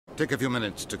Take a few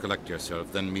minutes to collect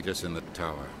yourself, then meet us in the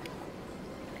tower.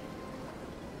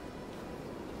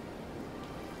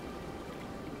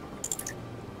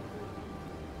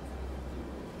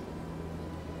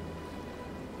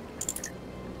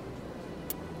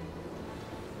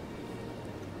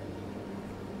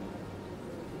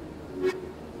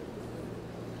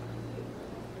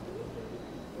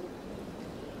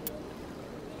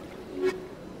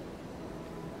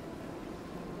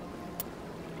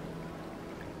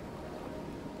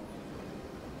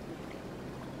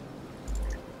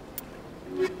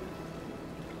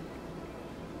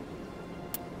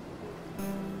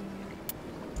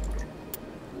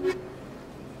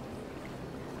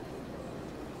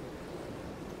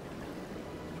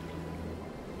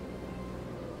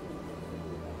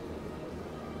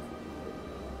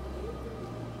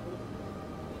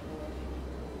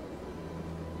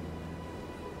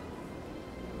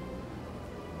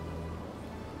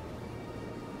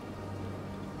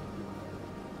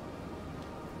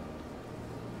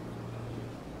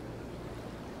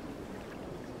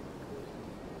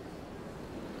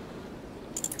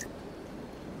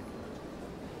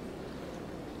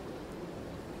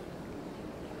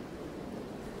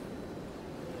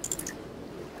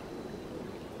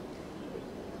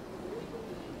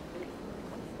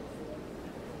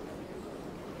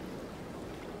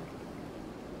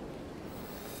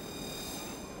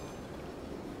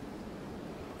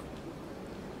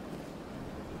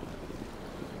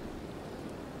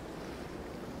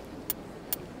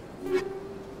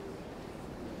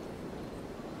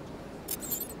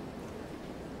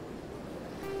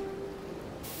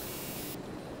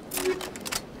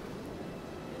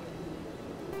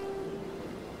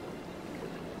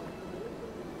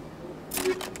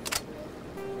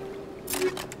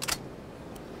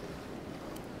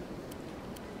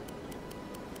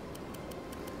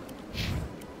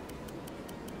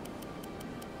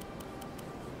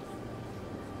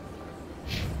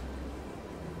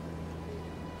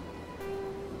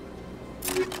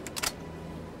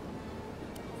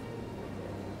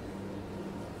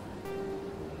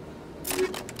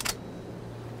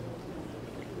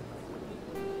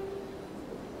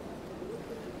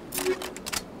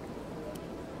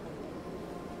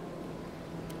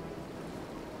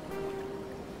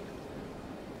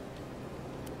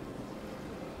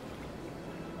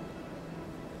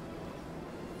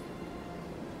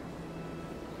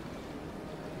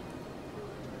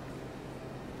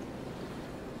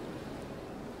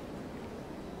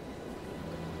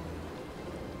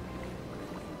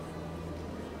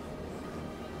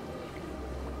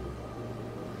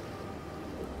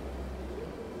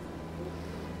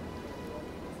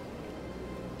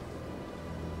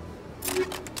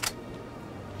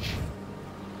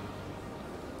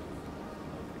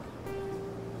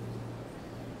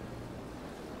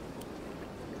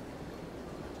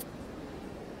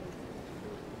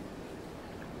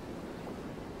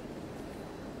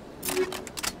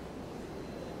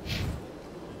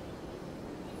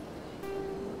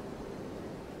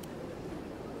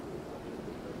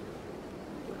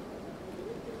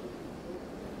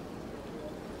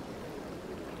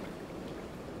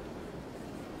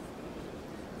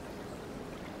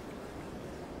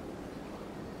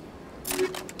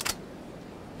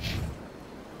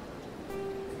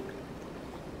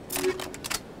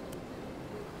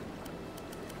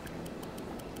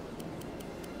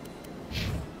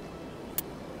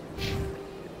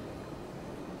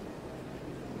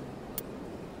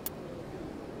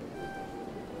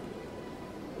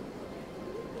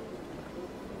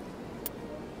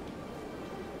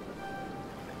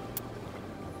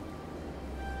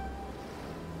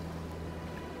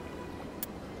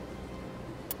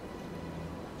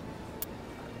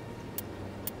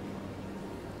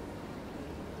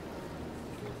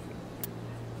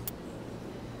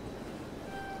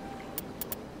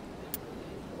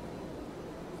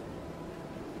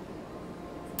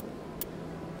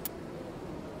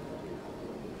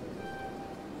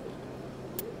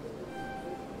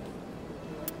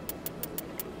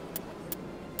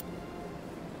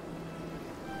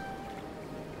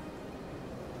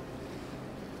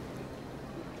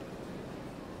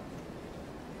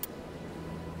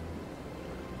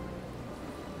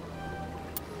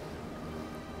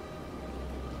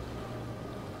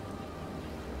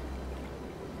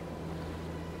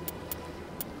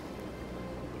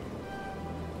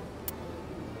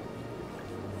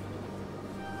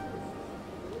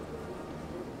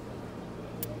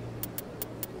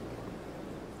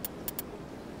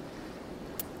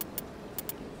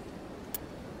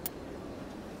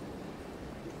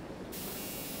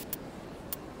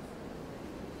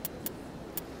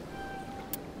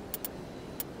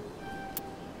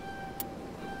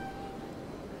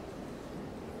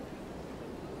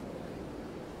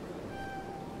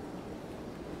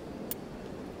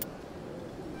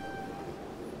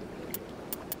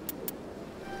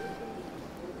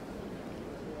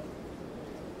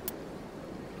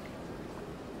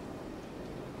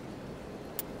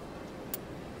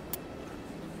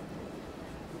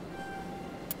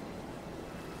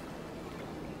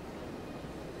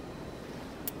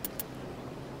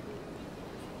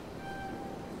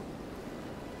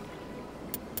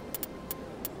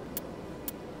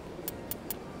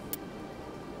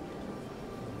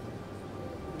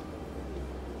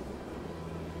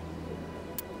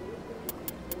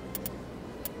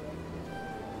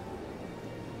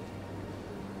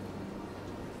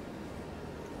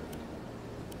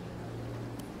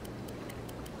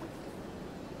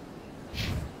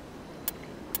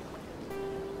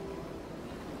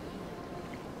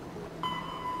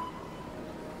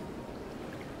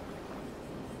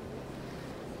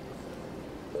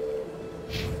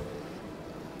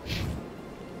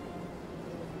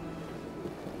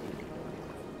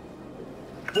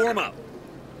 Form up.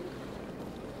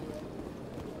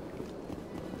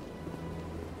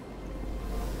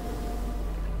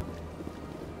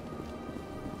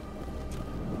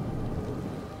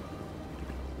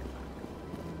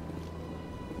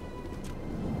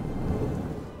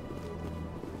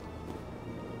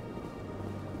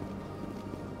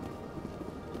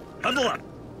 Huddle up.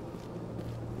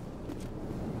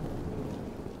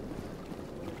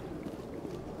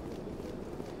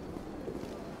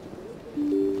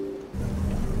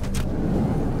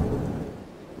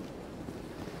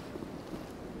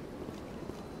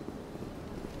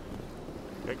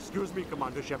 Excuse me,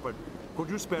 Commander Shepard. Could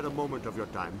you spare a moment of your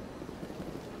time?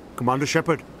 Commander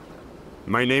Shepard,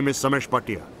 my name is Samesh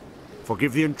Bhatia.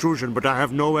 Forgive the intrusion, but I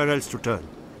have nowhere else to turn.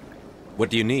 What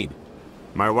do you need?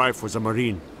 My wife was a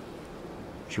Marine.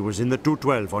 She was in the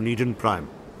 212 on Eden Prime.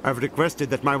 I've requested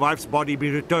that my wife's body be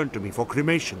returned to me for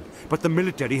cremation, but the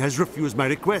military has refused my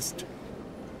request.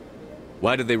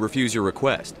 Why did they refuse your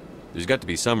request? There's got to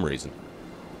be some reason.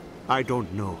 I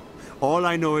don't know. All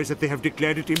I know is that they have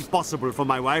declared it impossible for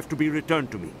my wife to be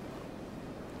returned to me.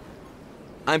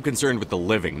 I'm concerned with the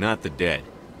living, not the dead.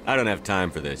 I don't have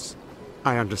time for this.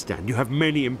 I understand. You have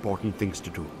many important things to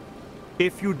do.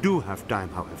 If you do have time,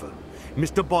 however,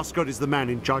 Mr. Bosker is the man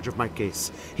in charge of my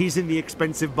case. He's in the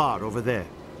expensive bar over there.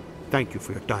 Thank you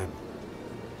for your time.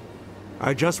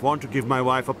 I just want to give my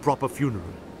wife a proper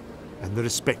funeral and the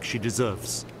respect she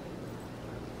deserves.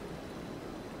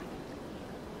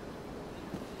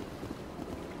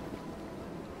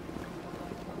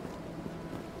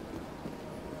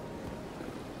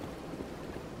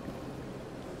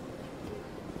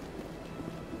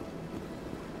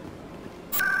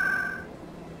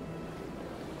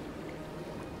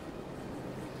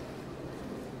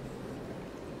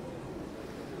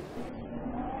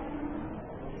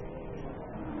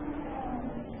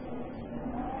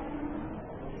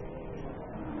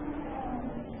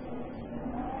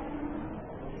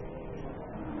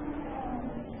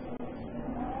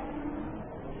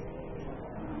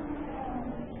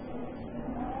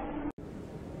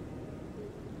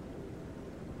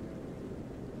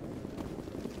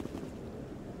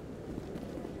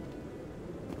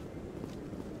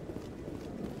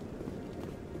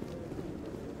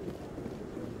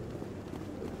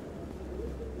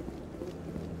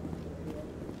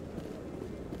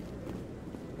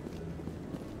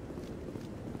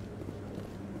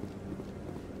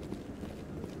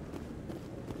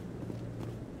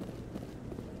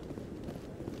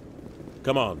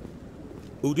 Come on.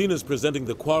 Udine is presenting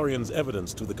the Quarians'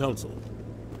 evidence to the Council.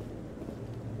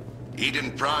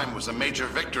 Eden Prime was a major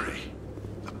victory.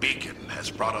 The beacon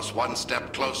has brought us one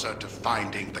step closer to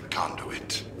finding the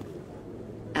conduit.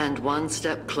 And one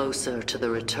step closer to the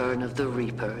return of the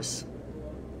Reapers.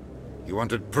 You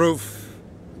wanted proof?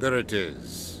 There it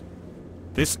is.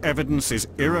 This evidence is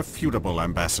irrefutable,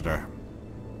 Ambassador.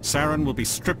 Saren will be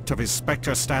stripped of his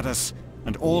Spectre status,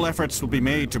 and all efforts will be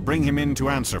made to bring him in to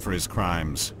answer for his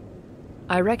crimes.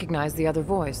 I recognize the other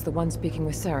voice, the one speaking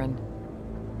with Saren.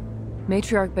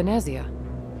 Matriarch Benezia.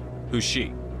 Who's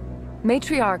she?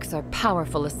 Matriarchs are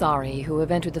powerful Asari who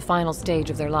have entered the final stage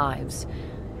of their lives.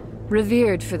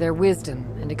 Revered for their wisdom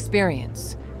and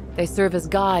experience, they serve as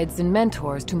guides and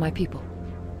mentors to my people.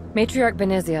 Matriarch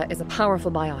Benezia is a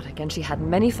powerful biotic, and she had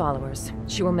many followers.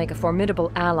 She will make a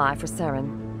formidable ally for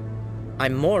Saren.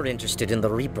 I'm more interested in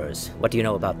the Reapers. What do you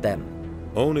know about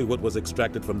them? Only what was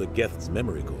extracted from the Geth's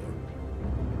memory core.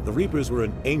 The Reapers were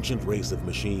an ancient race of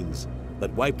machines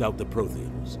that wiped out the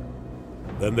Protheans.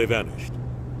 Then they vanished.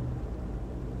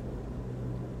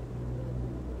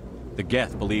 The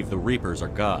Geth believe the Reapers are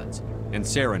gods, and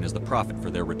Saren is the prophet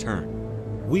for their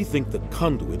return. We think the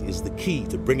conduit is the key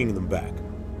to bringing them back.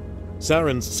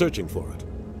 Saren's searching for it.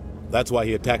 That's why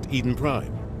he attacked Eden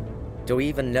Prime. Do we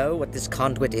even know what this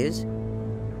conduit is?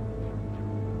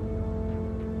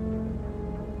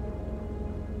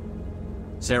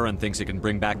 Saren thinks it can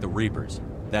bring back the Reapers.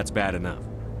 That's bad enough.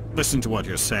 Listen to what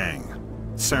you're saying.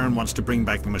 Saren wants to bring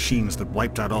back the machines that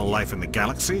wiped out all life in the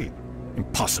galaxy?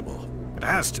 Impossible. It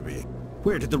has to be.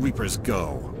 Where did the Reapers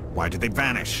go? Why did they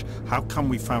vanish? How come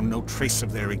we found no trace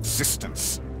of their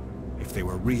existence? If they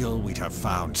were real, we'd have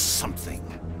found something.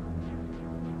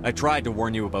 I tried to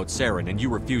warn you about Saren, and you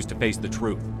refused to face the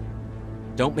truth.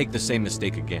 Don't make the same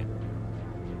mistake again.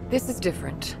 This is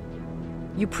different.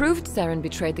 You proved Saren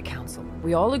betrayed the Council.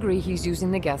 We all agree he's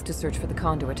using the Geth to search for the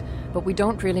conduit, but we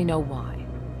don't really know why.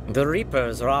 The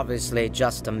Reapers are obviously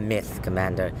just a myth,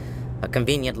 Commander. A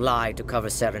convenient lie to cover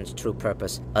Saren's true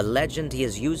purpose. A legend he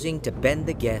is using to bend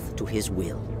the Geth to his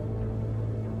will.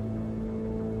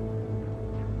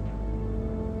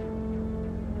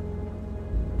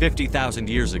 50,000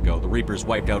 years ago, the Reapers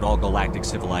wiped out all galactic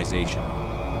civilization.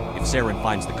 If Saren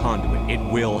finds the conduit, it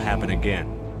will happen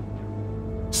again.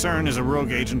 Saren is a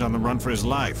rogue agent on the run for his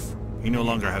life. He no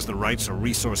longer has the rights or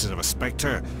resources of a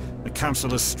Spectre. The Council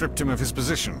has stripped him of his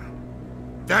position.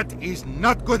 That is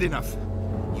not good enough.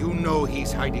 You know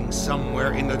he's hiding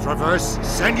somewhere in the Traverse.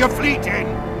 Send your fleet in!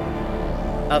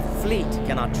 A fleet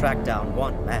cannot track down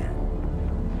one man.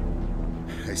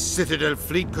 A Citadel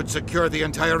fleet could secure the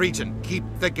entire region, keep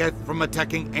the Geth from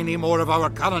attacking any more of our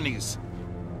colonies.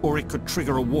 Or it could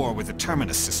trigger a war with the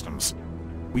Terminus systems.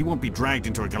 We won't be dragged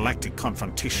into a galactic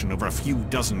confrontation over a few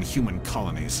dozen human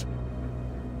colonies.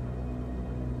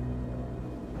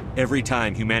 Every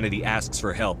time humanity asks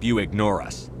for help, you ignore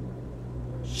us.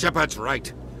 Shepard's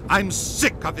right. I'm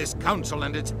sick of this council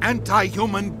and its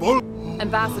anti-human bull...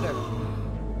 Ambassador,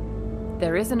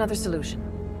 there is another solution.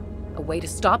 A way to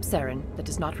stop Saren that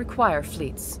does not require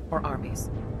fleets or armies.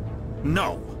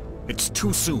 No! It's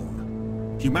too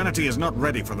soon. Humanity is not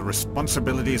ready for the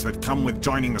responsibilities that come with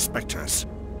joining the Spectres.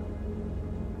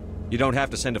 You don't have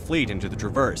to send a fleet into the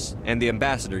Traverse, and the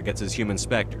Ambassador gets his human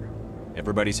Spectre.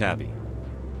 Everybody's happy.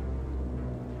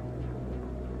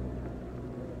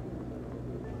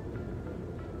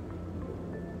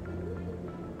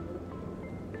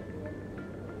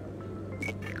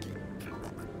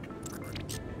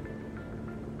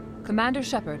 Commander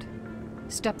Shepard,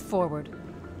 step forward.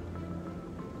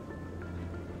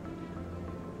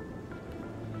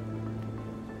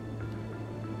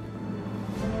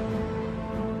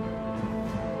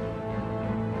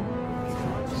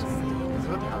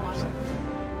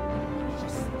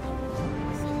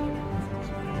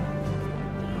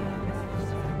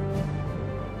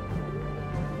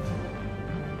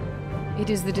 It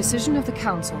is the decision of the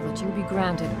Council that you be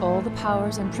granted all the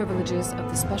powers and privileges of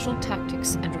the Special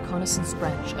Tactics and Reconnaissance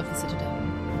Branch of the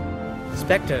Citadel.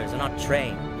 Spectres are not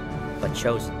trained, but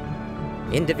chosen.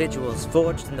 Individuals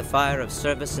forged in the fire of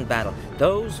service and battle,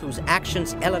 those whose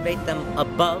actions elevate them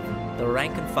above the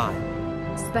rank and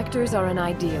file. Spectres are an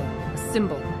ideal, a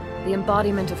symbol, the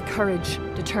embodiment of courage,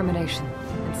 determination,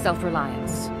 and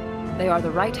self-reliance. They are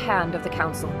the right hand of the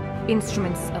Council,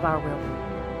 instruments of our will.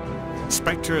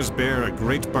 Spectres bear a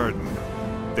great burden.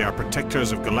 They are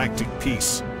protectors of galactic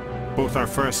peace, both our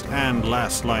first and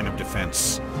last line of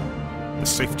defense. The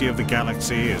safety of the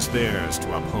galaxy is theirs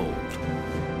to uphold.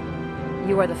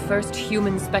 You are the first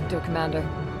human Spectre, Commander.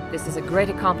 This is a great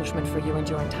accomplishment for you and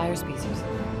your entire species.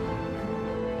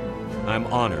 I'm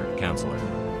honored, Counselor.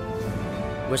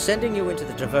 We're sending you into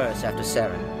the Traverse after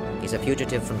Saren. He's a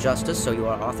fugitive from justice, so you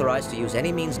are authorized to use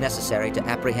any means necessary to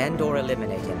apprehend or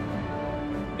eliminate him.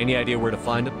 Any idea where to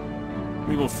find him?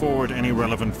 We will forward any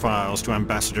relevant files to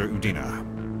Ambassador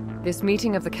Udina. This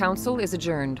meeting of the Council is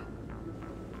adjourned.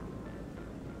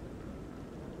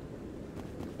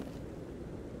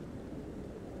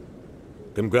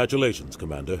 Congratulations,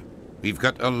 Commander. We've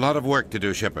got a lot of work to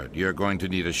do, Shepard. You're going to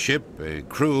need a ship, a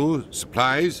crew,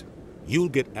 supplies. You'll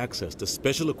get access to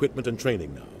special equipment and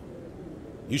training now.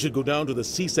 You should go down to the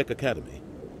C-Sec Academy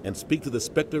and speak to the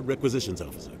Spectre Requisitions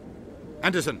Officer.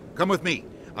 Anderson, come with me.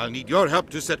 I'll need your help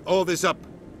to set all this up.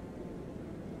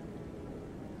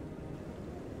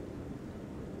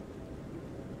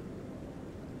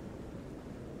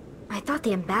 I thought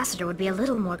the Ambassador would be a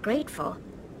little more grateful.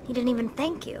 He didn't even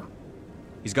thank you.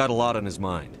 He's got a lot on his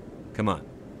mind. Come on.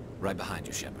 Right behind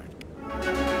you, Shepard.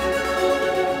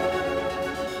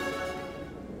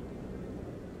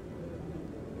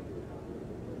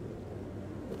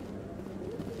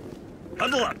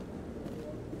 Huddle up!